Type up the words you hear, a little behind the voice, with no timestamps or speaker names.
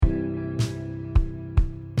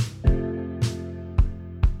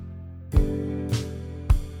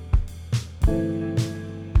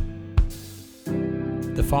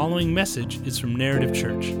following message is from Narrative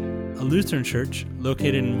Church, a Lutheran church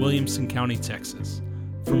located in Williamson County, Texas.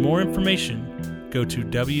 For more information, go to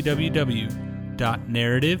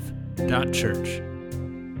www.narrative.church.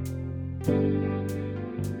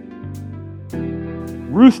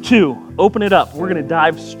 Ruth 2, open it up. We're going to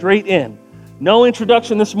dive straight in. No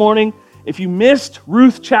introduction this morning. If you missed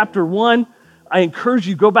Ruth chapter 1, I encourage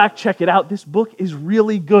you, go back, check it out. This book is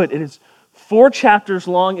really good. It is 4 chapters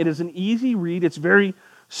long. It is an easy read. It's very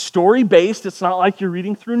story-based. It's not like you're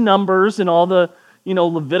reading through Numbers and all the,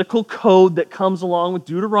 Levitical code that comes along with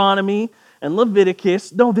Deuteronomy and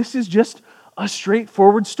Leviticus. No, this is just a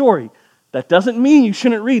straightforward story. That doesn't mean you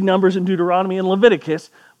shouldn't read Numbers and Deuteronomy and Leviticus,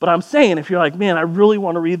 but I'm saying if you're like, man, I really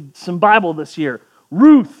want to read some Bible this year,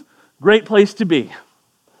 Ruth, great place to be.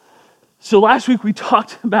 So last week we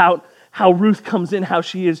talked about how Ruth comes in, how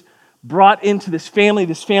she is brought into this family.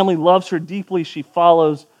 This family loves her deeply. She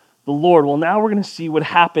follows the Lord. Well, now we're going to see what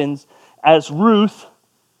happens as Ruth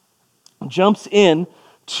jumps in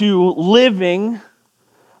to living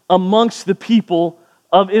amongst the people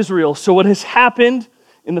of Israel. So what has happened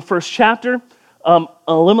in the first chapter,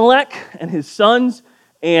 Elimelech and his sons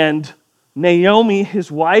and Naomi,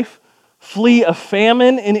 his wife, flee a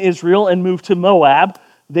famine in Israel and move to Moab.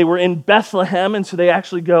 They were in Bethlehem, and so they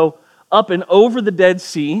actually go up and over the Dead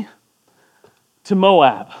Sea to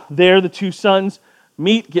Moab. There, the 2 sons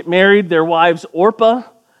meet, get married, their wives Orpah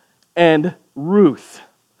and Ruth.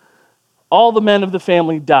 All the men of the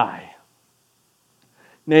family die.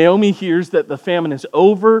 Naomi hears that the famine is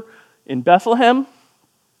over in Bethlehem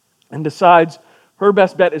and decides her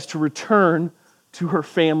best bet is to return to her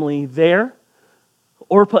family there.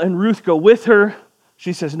 Orpah and Ruth go with her.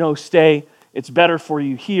 She says, no, stay. It's better for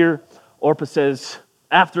you here. Orpah says,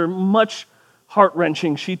 after much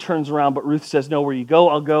heart-wrenching, she turns around, but Ruth says, no, where you go,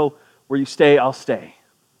 I'll go. Where you stay, I'll stay.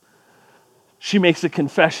 She makes a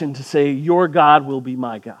confession to say, your God will be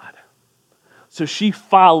my God. So she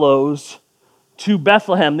follows to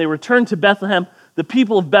Bethlehem. They return to Bethlehem. The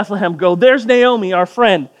people of Bethlehem go, there's Naomi, our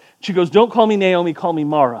friend. She goes, don't call me Naomi, call me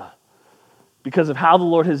Mara. Because of how the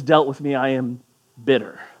Lord has dealt with me, I am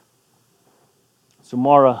bitter. So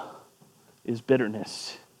Mara is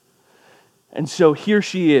bitterness. And so here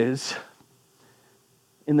she is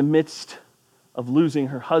in the midst of losing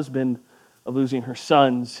her husband, of losing her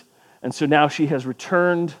sons. And so now she has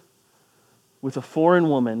returned with a foreign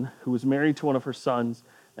woman who was married to one of her sons,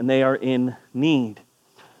 and they are in need.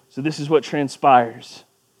 So this is what transpires.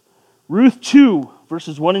 Ruth 2,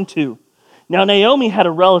 verses 1 and 2. Now Naomi had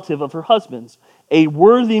a relative of her husband's, a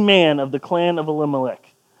worthy man of the clan of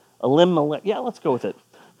Elimelech. Yeah, let's go with it.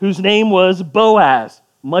 Whose name was Boaz.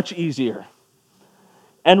 Much easier.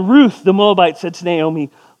 And Ruth the Moabite said to Naomi,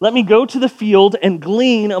 let me go to the field and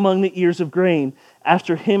glean among the ears of grain,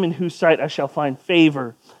 after him in whose sight I shall find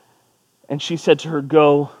favor. And she said to her,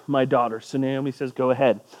 go, my daughter. So Naomi says, go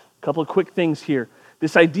ahead. A couple of quick things here.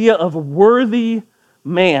 This idea of a worthy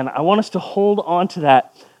man, I want us to hold on to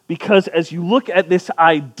that, because as you look at this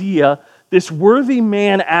idea, this worthy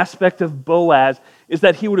man aspect of Boaz is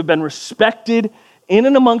that he would have been respected in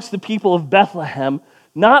and amongst the people of Bethlehem,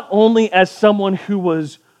 not only as someone who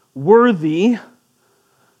was worthy,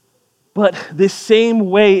 but this same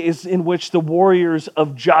way is in which the warriors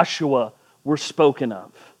of Joshua were spoken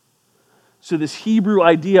of. So this Hebrew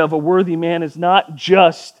idea of a worthy man is not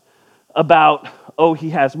just about, oh, he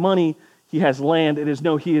has money, he has land. It is,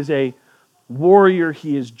 no, he is a warrior,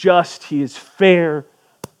 he is just, he is fair,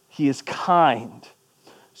 he is kind.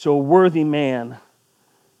 So a worthy man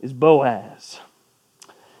is Boaz.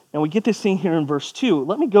 Now we get this thing here in verse 2.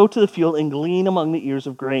 Let me go to the field and glean among the ears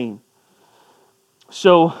of grain.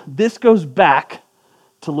 So this goes back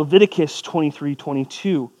to Leviticus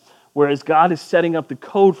 23:22, whereas God is setting up the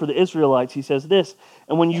code for the Israelites. He says this,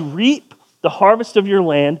 and when you reap the harvest of your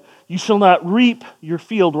land, you shall not reap your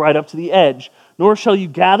field right up to the edge, nor shall you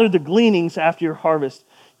gather the gleanings after your harvest.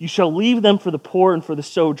 You shall leave them for the poor and for the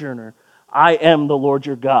sojourner. I am the Lord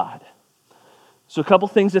your God. So a couple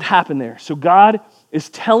things that happen there. So God is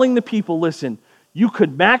telling the people, listen, you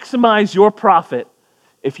could maximize your profit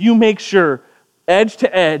if you make sure edge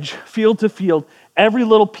to edge, field to field, every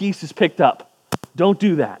little piece is picked up. Don't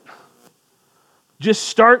do that. Just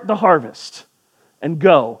start the harvest and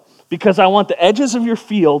go, because I want the edges of your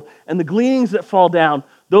field and the gleanings that fall down,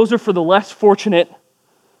 those are for the less fortunate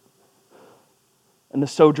and the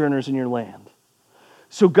sojourners in your land.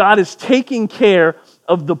 So God is taking care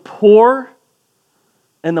of the poor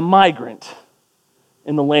and the migrant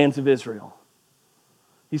in the lands of Israel.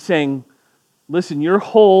 He's saying, listen, your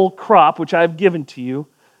whole crop, which I've given to you,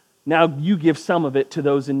 now you give some of it to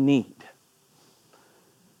those in need.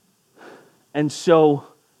 And so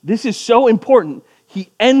this is so important. He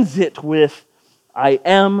ends it with, I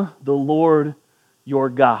am the Lord your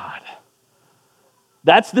God.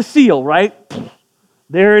 That's the seal, right?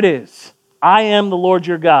 There it is. I am the Lord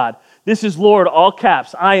your God. This is Lord, all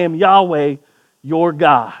caps. I am Yahweh, your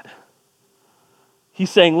God. He's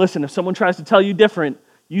saying, listen, if someone tries to tell you different,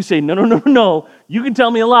 you say, no. You can tell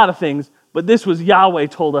me a lot of things, but this was Yahweh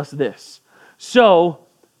told us this. So,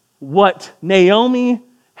 what Naomi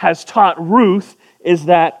has taught Ruth is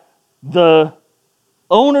that the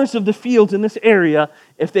owners of the fields in this area,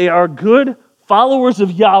 if they are good followers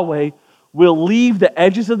of Yahweh, will leave the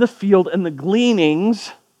edges of the field and the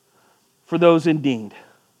gleanings for those in need.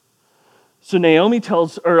 So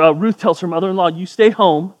Ruth tells her mother-in-law, you stay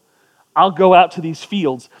home, I'll go out to these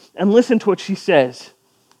fields. And listen to what she says.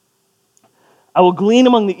 I will glean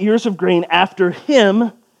among the ears of grain after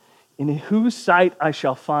him in whose sight I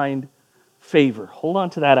shall find favor. Hold on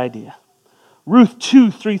to that idea. Ruth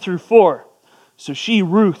 2:3-4. So she,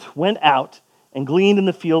 Ruth, went out and gleaned in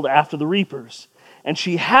the field after the reapers. And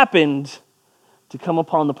she happened to come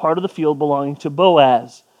upon the part of the field belonging to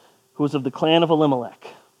Boaz, who was of the clan of Elimelech.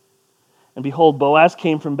 And behold, Boaz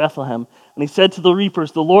came from Bethlehem, and he said to the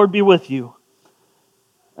reapers, the Lord be with you.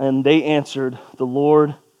 And they answered, the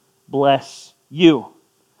Lord bless you.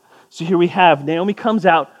 So here we have, Ruth comes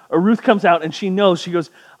out, and she goes,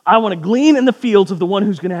 I want to glean in the fields of the one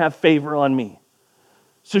who's going to have favor on me.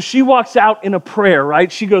 So she walks out in a prayer, right?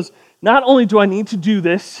 She goes, not only do I need to do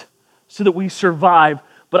this so that we survive,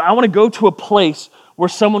 but I want to go to a place where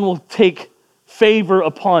someone will take favor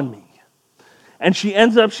upon me. And she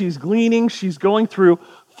ends up, she's gleaning, she's going through,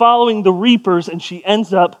 following the reapers, and she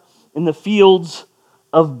ends up in the fields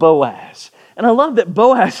of Boaz. And I love that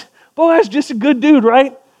Boaz just a good dude,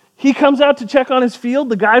 right? He comes out to check on his field,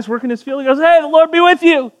 the guy's working his field, he goes, hey, the Lord be with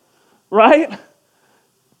you, right?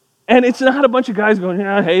 And it's not a bunch of guys going,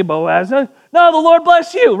 yeah, hey, Boaz. No, the Lord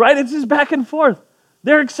bless you, right? It's just back and forth.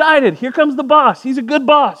 They're excited. Here comes the boss. He's a good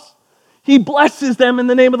boss. He blesses them in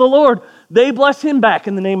the name of the Lord. They bless him back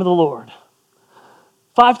in the name of the Lord.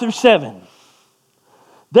 5-7.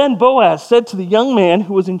 Then Boaz said to the young man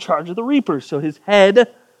who was in charge of the reapers, so his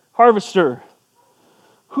head harvester,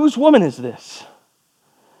 whose woman is this?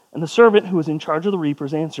 And the servant who was in charge of the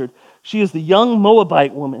reapers answered, she is the young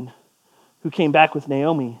Moabite woman who came back with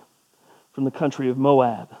Naomi from the country of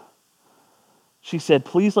Moab. She said,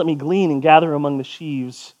 please let me glean and gather among the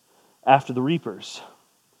sheaves after the reapers.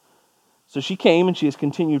 So she came, and she has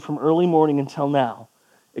continued from early morning until now,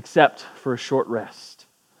 except for a short rest.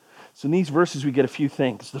 So in these verses we get a few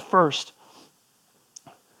things. The first,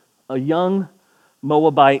 a young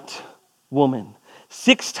Moabite woman.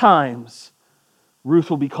 6 times Ruth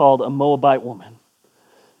will be called a Moabite woman.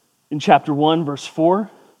 In chapter 1, verse 4,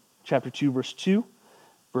 chapter 2, verse 2,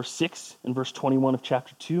 verse 6, and verse 21 of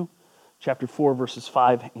chapter 2, chapter 4, verses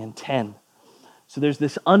 5 and 10. So there's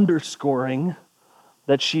this underscoring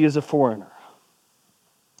that she is a foreigner,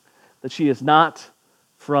 that she is not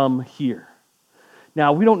from here.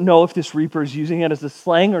 Now, we don't know if this reaper is using it as a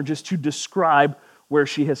slang or just to describe where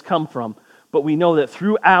she has come from, but we know that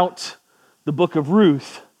throughout the book of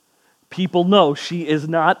Ruth, people know she is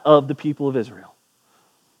not of the people of Israel.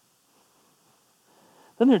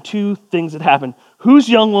 Then there are 2 things that happen. Whose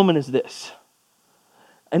young woman is this?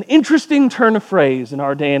 An interesting turn of phrase in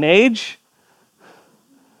our day and age,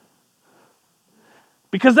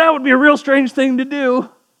 because that would be a real strange thing to do.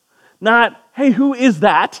 Not, hey, who is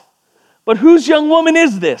that? But whose young woman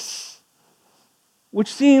is this?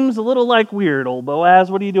 Which seems a little like weird, old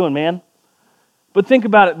Boaz. What are you doing, man? But think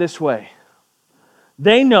about it this way.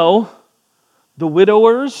 They know the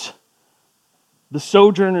widowers, the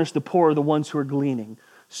sojourners, the poor are the ones who are gleaning.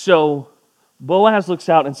 So Boaz looks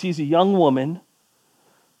out and sees a young woman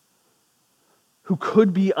who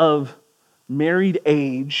could be of married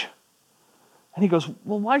age. And he goes,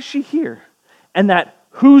 well, why is she here? And that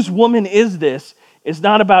whose woman is this is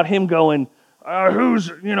not about him going,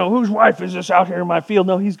 whose wife is this out here in my field?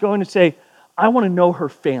 No, he's going to say, I want to know her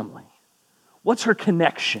family. What's her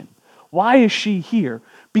connection? Why is she here?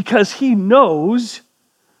 Because he knows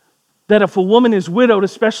that if a woman is widowed,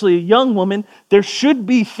 especially a young woman, there should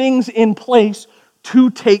be things in place to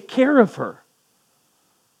take care of her.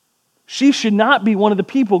 She should not be one of the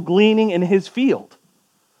people gleaning in his field.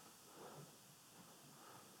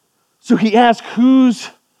 So he asks, whose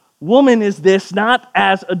woman is this? Not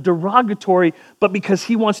as a derogatory, but because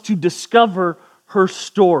he wants to discover her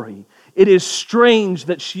story. It is strange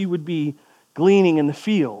that she would be gleaning in the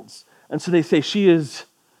fields. And so they say she is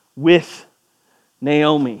with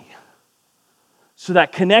Naomi. So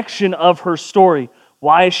that connection of her story.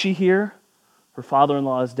 Why is she here? Her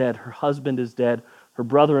father-in-law is dead. Her husband is dead. Her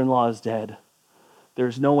brother-in-law is dead.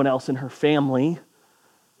 There's no one else in her family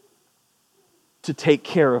to take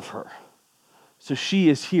care of her. So she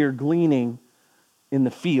is here gleaning in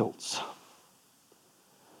the fields.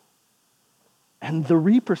 And the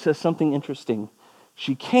reaper says something interesting.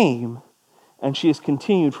 She came, and she has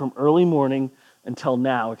continued from early morning until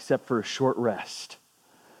now, except for a short rest.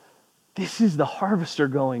 This is the harvester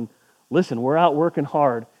going, listen, we're out working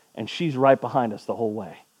hard, and she's right behind us the whole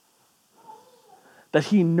way. That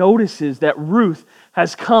he notices that Ruth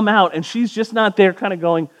has come out, and she's just not there kind of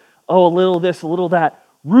going, oh, a little this, a little that.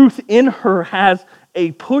 Ruth in her has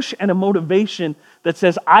a push and a motivation that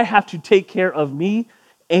says, I have to take care of me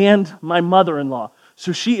and my mother-in-law.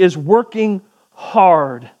 So she is working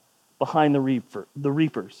hard behind the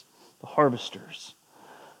reapers, the harvesters.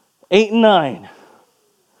 8 and 9.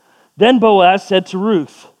 Then Boaz said to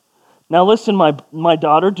Ruth, now listen, my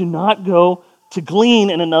daughter, do not go to glean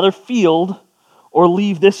in another field or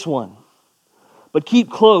leave this one, but keep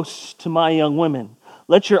close to my young women.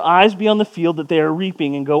 Let your eyes be on the field that they are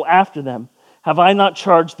reaping and go after them. Have I not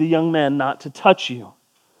charged the young men not to touch you?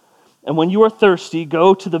 And when you are thirsty,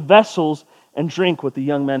 go to the vessels and drink what the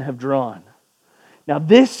young men have drawn. Now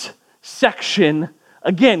this section,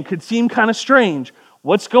 again, could seem kind of strange.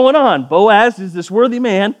 What's going on? Boaz is this worthy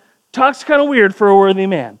man, talks kind of weird for a worthy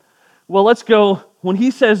man. Well, let's go, when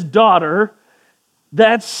he says daughter,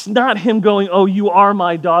 that's not him going, oh, you are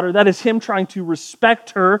my daughter. That is him trying to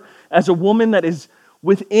respect her as a woman that is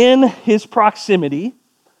within his proximity,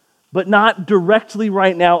 but not directly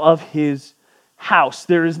right now of his house.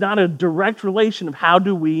 There is not a direct relation of how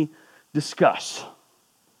do we discuss.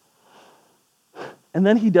 And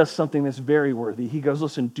then he does something that's very worthy. He goes,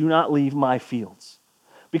 listen, do not leave my fields.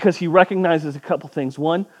 Because he recognizes a couple things.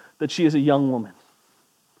 One, that she is a young woman.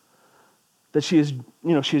 That she is,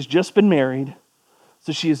 she has just been married,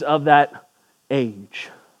 so she is of that age.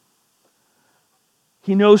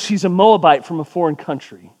 He knows she's a Moabite from a foreign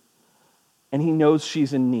country, and he knows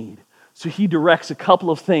she's in need. So he directs a couple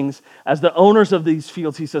of things. As the owners of these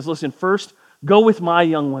fields, he says, listen, first, go with my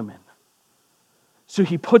young women. So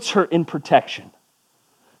he puts her in protection.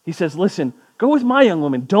 He says, listen, go with my young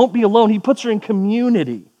women. Don't be alone. He puts her in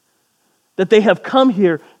community. That they have come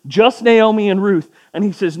here, just Naomi and Ruth. And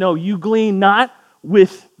he says, no, you glean not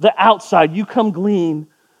with the outside. You come glean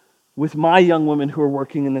with my young women who are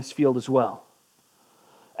working in this field as well.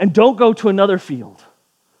 And don't go to another field,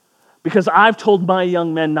 because I've told my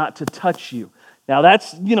young men not to touch you. Now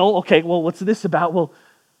that's, okay, well, what's this about? Well,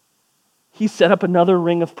 he set up another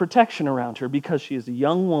ring of protection around her because she is a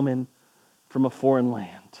young woman from a foreign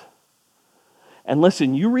land. And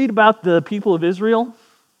listen, you read about the people of Israel,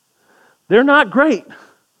 they're not great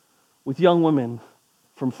with young women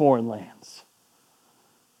from foreign lands.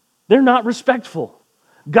 They're not respectful.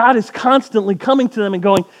 God is constantly coming to them and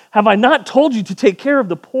going, have I not told you to take care of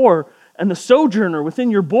the poor and the sojourner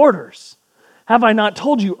within your borders? Have I not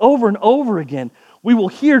told you over and over again? We will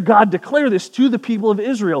hear God declare this to the people of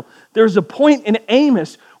Israel. There's a point in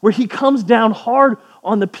Amos where he comes down hard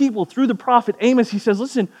on the people through the prophet Amos. He says,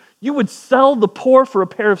 listen, you would sell the poor for a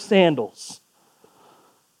pair of sandals.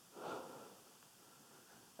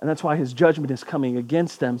 And that's why his judgment is coming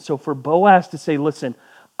against them. So for Boaz to say, listen,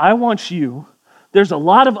 I want you, there's a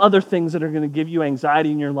lot of other things that are going to give you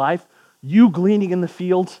anxiety in your life. You gleaning in the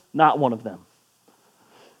fields, not one of them.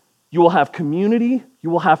 You will have community, you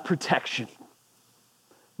will have protection.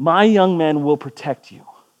 My young men will protect you.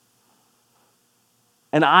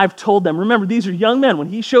 And I've told them, remember, these are young men. When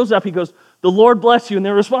he shows up, he goes, the Lord bless you. And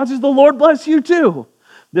their response is, the Lord bless you too.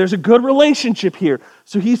 There's a good relationship here.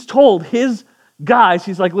 So he's told his guys,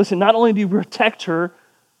 he's like, listen, not only do you protect her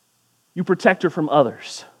from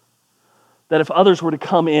others. That if others were to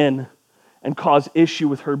come in and cause issue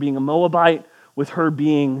with her being a Moabite, with her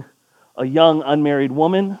being a young unmarried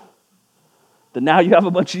woman, that now you have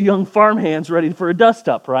a bunch of young farmhands ready for a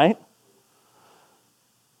dust-up, right?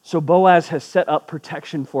 So Boaz has set up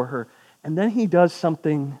protection for her. And then he does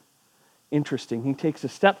something interesting. He takes a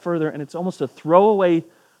step further, and it's almost a throwaway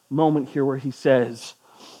moment here where he says,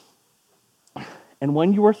 and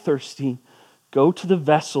when you are thirsty, go to the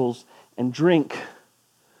vessels and drink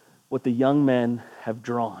what the young men have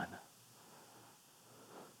drawn.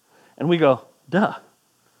 And we go, duh,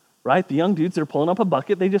 right? The young dudes, they're pulling up a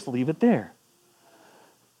bucket, they just leave it there.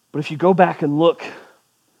 But if you go back and look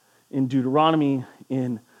in Deuteronomy,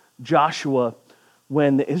 in Joshua,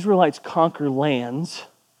 when the Israelites conquer lands,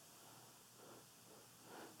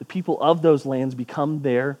 the people of those lands become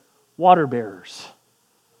their water bearers.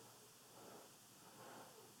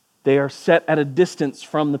 They are set at a distance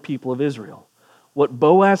from the people of Israel. What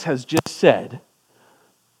Boaz has just said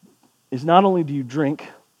is not only do you drink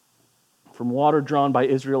from water drawn by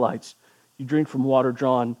Israelites, you drink from water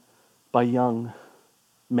drawn by young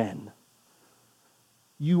men.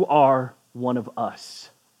 You are one of us.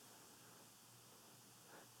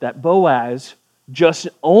 That Boaz, just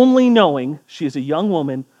only knowing she is a young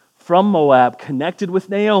woman from Moab, connected with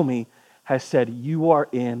Naomi, has said, you are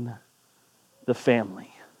in the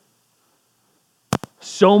family.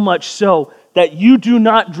 So much so that you do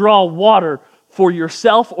not draw water for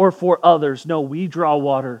yourself or for others. No, we draw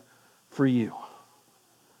water for you.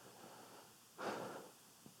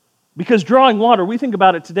 Because drawing water, we think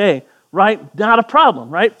about it today, right? Not a problem,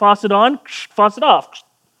 right? Faucet on, faucet off.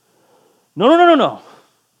 No.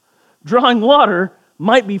 Drawing water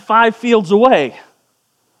might be 5 fields away.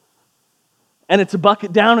 And it's a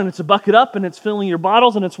bucket down and it's a bucket up and it's filling your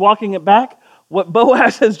bottles and it's walking it back. What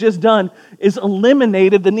Boaz has just done is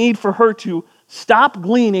eliminated the need for her to stop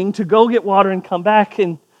gleaning, to go get water and come back.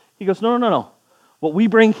 And he goes, no. What we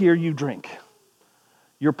bring here, you drink.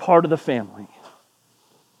 You're part of the family.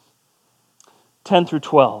 10 through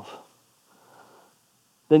 12.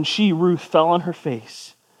 Then she, Ruth, fell on her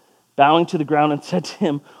face, bowing to the ground, and said to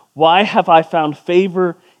him, why have I found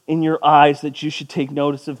favor in your eyes that you should take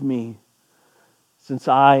notice of me, since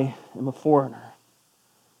I am a foreigner?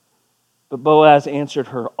 But Boaz answered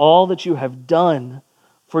her, all that you have done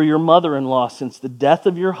for your mother-in-law since the death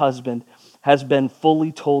of your husband has been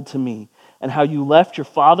fully told to me, and how you left your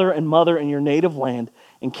father and mother in your native land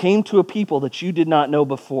and came to a people that you did not know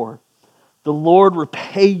before. The Lord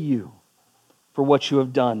repay you for what you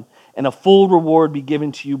have done, and a full reward be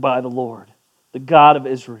given to you by the Lord, the God of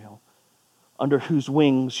Israel, under whose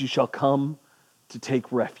wings you shall come to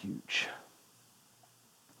take refuge.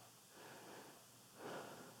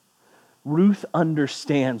 Ruth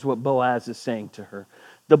understands what Boaz is saying to her,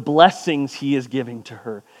 the blessings he is giving to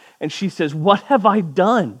her. And she says, what have I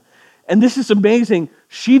done? And this is amazing.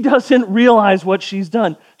 She doesn't realize what she's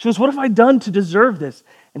done. She goes, what have I done to deserve this?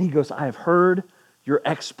 And he goes, I have heard your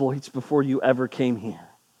exploits before you ever came here.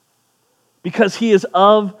 Because he is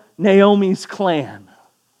of Naomi's clan.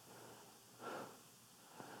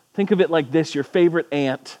 Think of it like this. Your favorite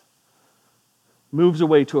aunt moves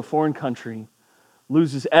away to a foreign country,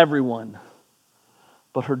 loses everyone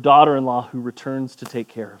but her daughter-in-law who returns to take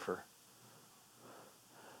care of her.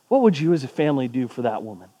 What would you as a family do for that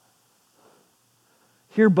woman?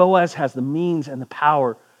 Here Boaz has the means and the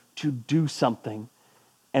power to do something,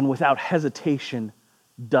 and without hesitation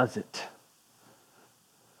does it.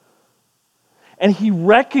 And he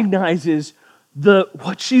recognizes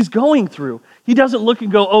what she's going through. He doesn't look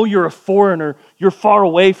and go, oh, you're a foreigner, you're far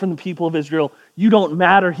away from the people of Israel, you don't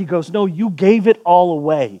matter. He goes, no, you gave it all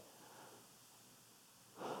away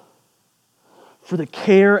for the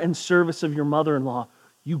care and service of your mother-in-law.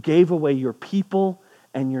 You gave away your people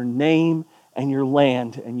and your name and your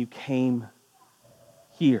land, and you came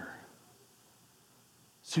here.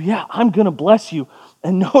 So yeah, I'm going to bless you.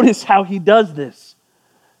 And notice how he does this.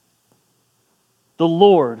 The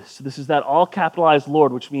Lord, so this is that all capitalized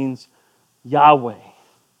Lord, which means Yahweh.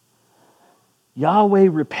 Yahweh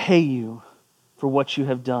repay you for what you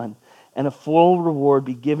have done, and a full reward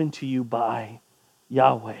be given to you by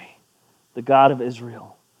Yahweh, the God of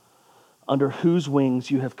Israel, under whose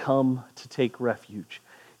wings you have come to take refuge.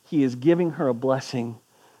 He is giving her a blessing,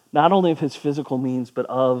 not only of his physical means, but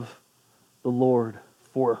of the Lord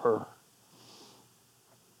for her.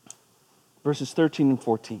 Verses 13 and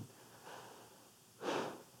 14.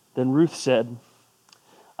 Then Ruth said,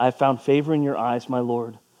 I have found favor in your eyes, my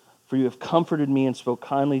Lord, for you have comforted me and spoke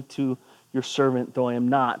kindly to your servant, though I am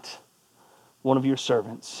not one of your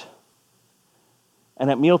servants.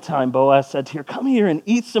 And at mealtime, Boaz said to her, come here and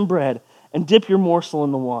eat some bread and dip your morsel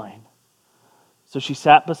in the wine. So she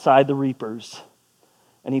sat beside the reapers,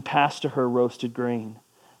 and he passed to her roasted grain.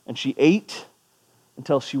 And she ate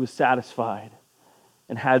until she was satisfied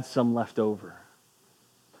and had some left over.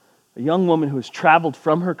 A young woman who has traveled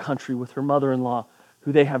from her country with her mother-in-law,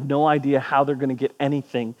 who they have no idea how they're going to get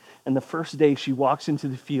anything. And the first day she walks into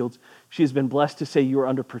the fields, she has been blessed to say, you are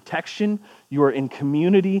under protection, you are in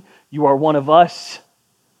community, you are one of us.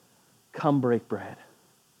 Come break bread.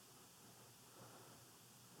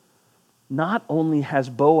 Not only has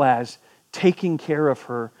Boaz taken care of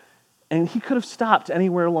her, and he could have stopped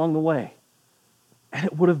anywhere along the way, and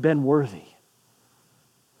it would have been worthy.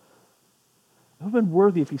 It would have been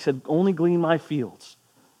worthy if he said, only glean my fields.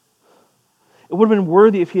 It would have been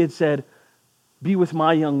worthy if he had said, be with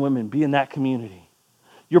my young women, be in that community.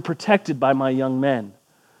 You're protected by my young men.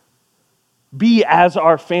 Be as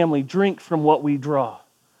our family, drink from what we draw.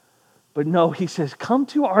 But no, he says, come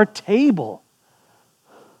to our table.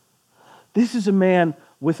 This is a man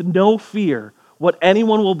with no fear what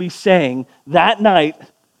anyone will be saying that night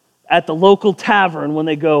at the local tavern when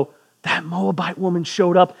they go, that Moabite woman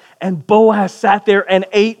showed up and Boaz sat there and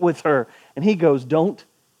ate with her. And he goes, don't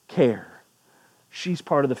care. She's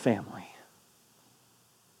part of the family.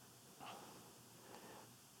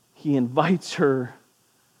 He invites her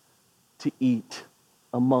to eat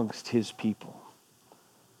amongst his people.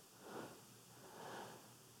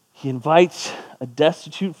 He invites a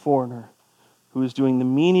destitute foreigner who is doing the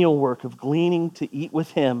menial work of gleaning to eat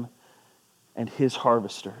with him and his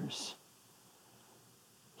harvesters.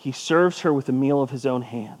 He serves her with a meal of his own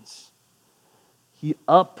hands. He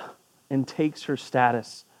up and takes her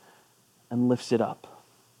status and lifts it up.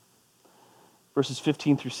 Verses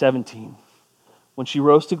 15 through 17. When she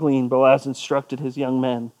rose to glean, Boaz instructed his young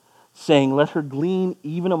men, saying, let her glean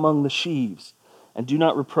even among the sheaves, and do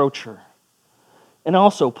not reproach her. And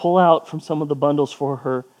also pull out from some of the bundles for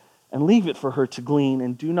her, and leave it for her to glean,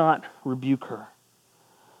 and do not rebuke her.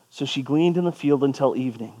 So she gleaned in the field until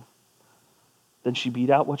evening. Then she beat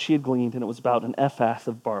out what she had gleaned, and it was about an ephath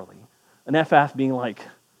of barley. An ephath being like,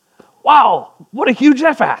 wow, what a huge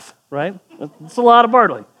ephath, right? That's a lot of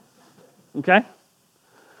barley. Okay?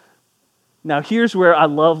 Now here's where I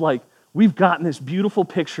love, we've gotten this beautiful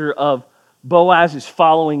picture of Boaz is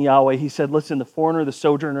following Yahweh. He said, listen, the foreigner, the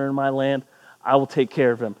sojourner in my land, I will take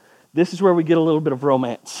care of him. This is where we get a little bit of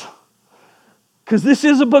romance. Because this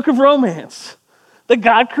is a book of romance. That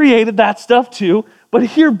God created that stuff too. But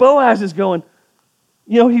here Boaz is going,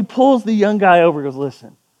 he pulls the young guy over and goes,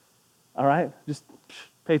 listen, all right, just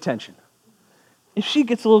pay attention. If she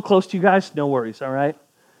gets a little close to you guys, no worries, all right?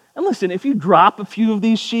 And listen, if you drop a few of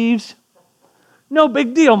these sheaves, no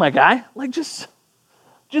big deal, my guy.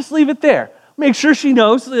 Just leave it there. Make sure she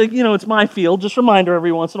knows, it's my field. Just remind her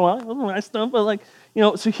every once in a while. Oh, my stuff, but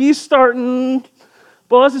so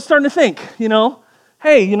Boaz is starting to think,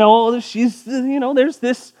 hey, she's, there's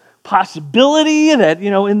this possibility that,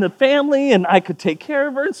 in the family, and I could take care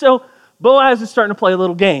of her. And so Boaz is starting to play a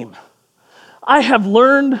little game. I have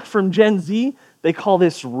learned from Gen Z, they call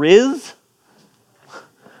this Riz,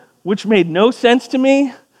 which made no sense to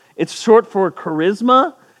me. It's short for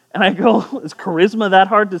charisma. And I go, is charisma that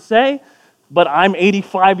hard to say? But I'm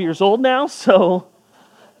 85 years old now,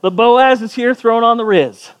 but Boaz is here throwing on the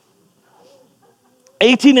Riz.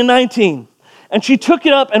 18 and 19. And she took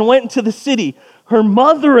it up and went into the city. Her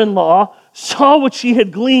mother-in-law saw what she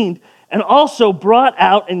had gleaned and also brought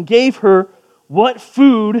out and gave her what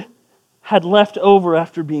food had left over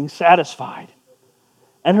after being satisfied.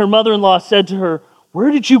 And her mother-in-law said to her,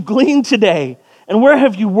 where did you glean today? And where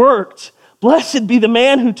have you worked? Blessed be the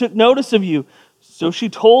man who took notice of you. So she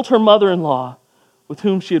told her mother-in-law with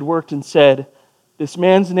whom she had worked and said, this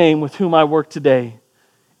man's name with whom I work today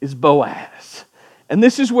is Boaz. And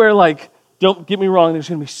this is where, don't get me wrong, there's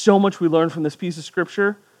going to be so much we learn from this piece of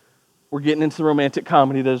scripture. We're getting into the romantic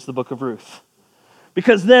comedy that is the book of Ruth.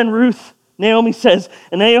 Because then Naomi says,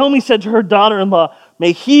 and Naomi said to her daughter-in-law,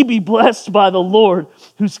 may he be blessed by the Lord,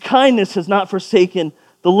 whose kindness has not forsaken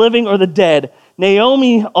the living or the dead.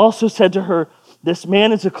 Naomi also said to her, this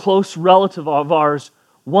man is a close relative of ours,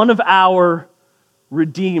 one of our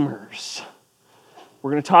redeemers. We're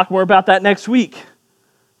going to talk more about that next week.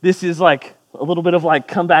 This is a little bit of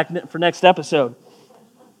come back for next episode.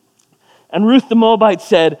 And Ruth the Moabite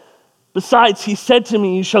said, besides, he said to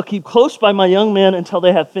me, you shall keep close by my young men until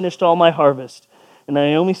they have finished all my harvest. And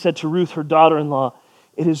Naomi said to Ruth, her daughter-in-law,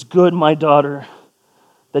 it is good, my daughter,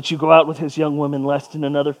 that you go out with his young women, lest in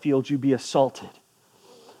another field you be assaulted.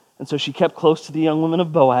 And so she kept close to the young women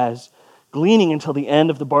of Boaz, gleaning until the end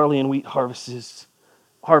of the barley and wheat harvests,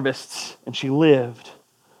 and she lived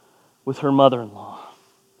with her mother-in-law.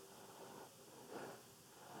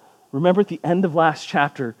 Remember at the end of last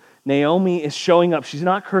chapter, Naomi is showing up. She's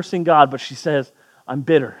not cursing God, but she says, I'm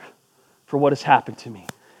bitter for what has happened to me.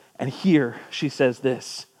 And here she says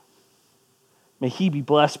this, may he be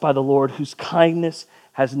blessed by the Lord, whose kindness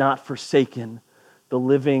has not forsaken the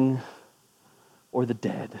living or the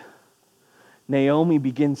dead. Naomi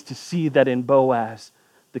begins to see that in Boaz,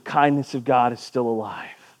 the kindness of God is still alive.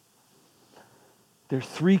 There are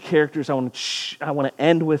three characters I want to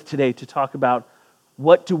end with today to talk about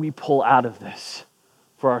what do we pull out of this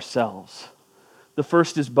for ourselves. The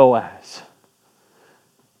first is Boaz.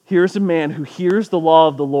 Here's a man who hears the law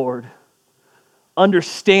of the Lord,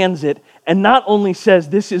 understands it, and not only says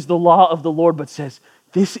this is the law of the Lord, but says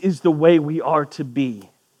this is the way we are to be.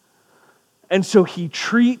 And so he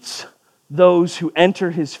treats those who enter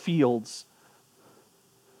his fields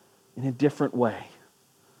in a different way.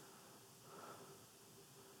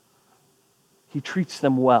 He treats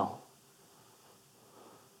them well.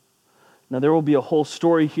 Now, there will be a whole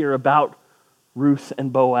story here about Ruth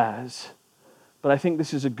and Boaz, but I think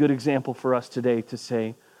this is a good example for us today to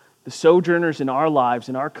say, the sojourners in our lives,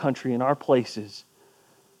 in our country, in our places,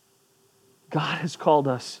 God has called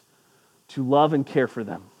us to love and care for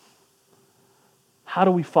them. How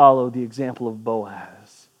do we follow the example of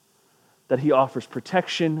Boaz? That he offers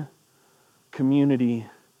protection, community,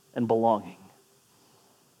 and belonging.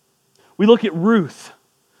 We look at Ruth,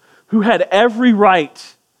 who had every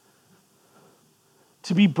right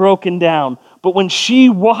to be broken down. But when she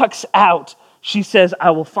walks out, she says,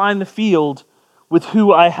 I will find the field with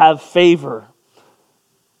who I have favor.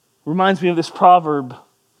 Reminds me of this proverb,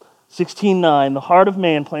 16:9. The heart of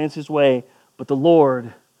man plans his way, but the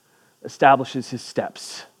Lord establishes his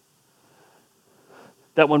steps.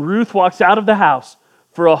 That when Ruth walks out of the house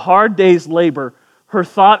for a hard day's labor, her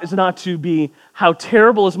thought is not to be, how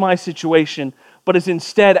terrible is my situation, but is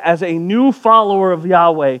instead, as a new follower of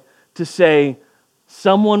Yahweh, to say,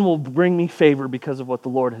 someone will bring me favor because of what the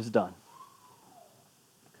Lord has done.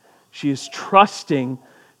 She is trusting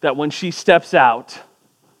that when she steps out,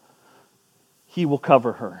 He will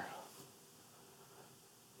cover her.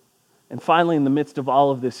 And finally, in the midst of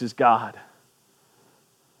all of this is God.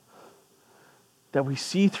 That we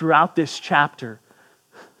see throughout this chapter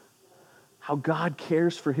how God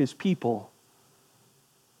cares for His people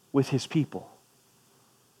with His people.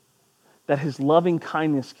 That His loving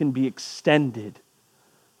kindness can be extended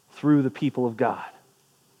through the people of God.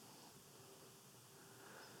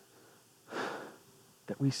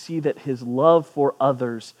 That we see that His love for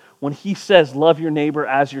others, when He says, love your neighbor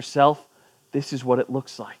as yourself, this is what it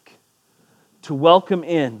looks like. To welcome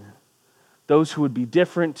in those who would be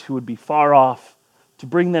different, who would be far off, to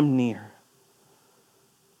bring them near.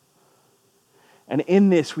 And in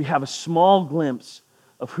this, we have a small glimpse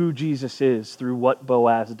of who Jesus is through what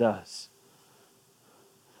Boaz does.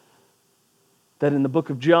 That in the book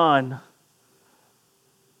of John,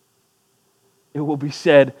 it will be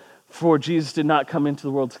said, for Jesus did not come into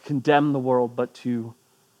the world to condemn the world, but to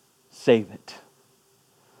save it.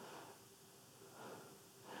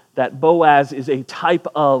 That Boaz is a type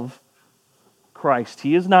of Christ.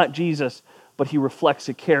 He is not Jesus, but he reflects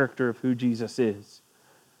a character of who Jesus is.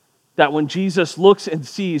 That when Jesus looks and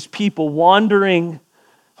sees people wandering,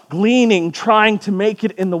 gleaning, trying to make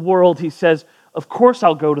it in the world, He says, of course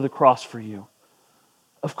I'll go to the cross for you.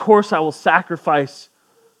 Of course I will sacrifice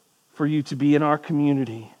for you to be in our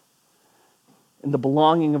community, in the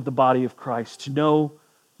belonging of the body of Christ, to know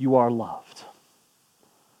you are loved.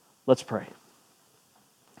 Let's pray.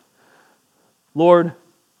 Lord,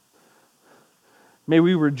 may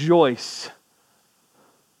we rejoice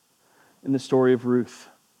in the story of Ruth,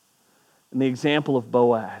 in the example of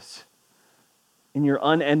Boaz, in your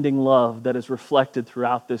unending love that is reflected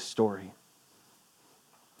throughout this story.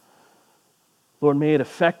 Lord, may it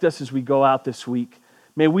affect us as we go out this week.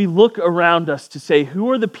 May we look around us to say, who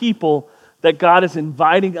are the people that God is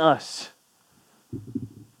inviting us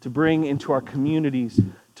to bring into our communities,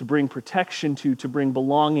 to bring protection to bring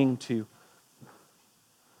belonging to?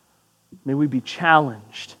 May we be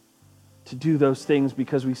challenged to do those things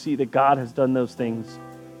because we see that God has done those things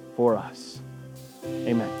for us.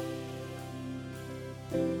 Amen.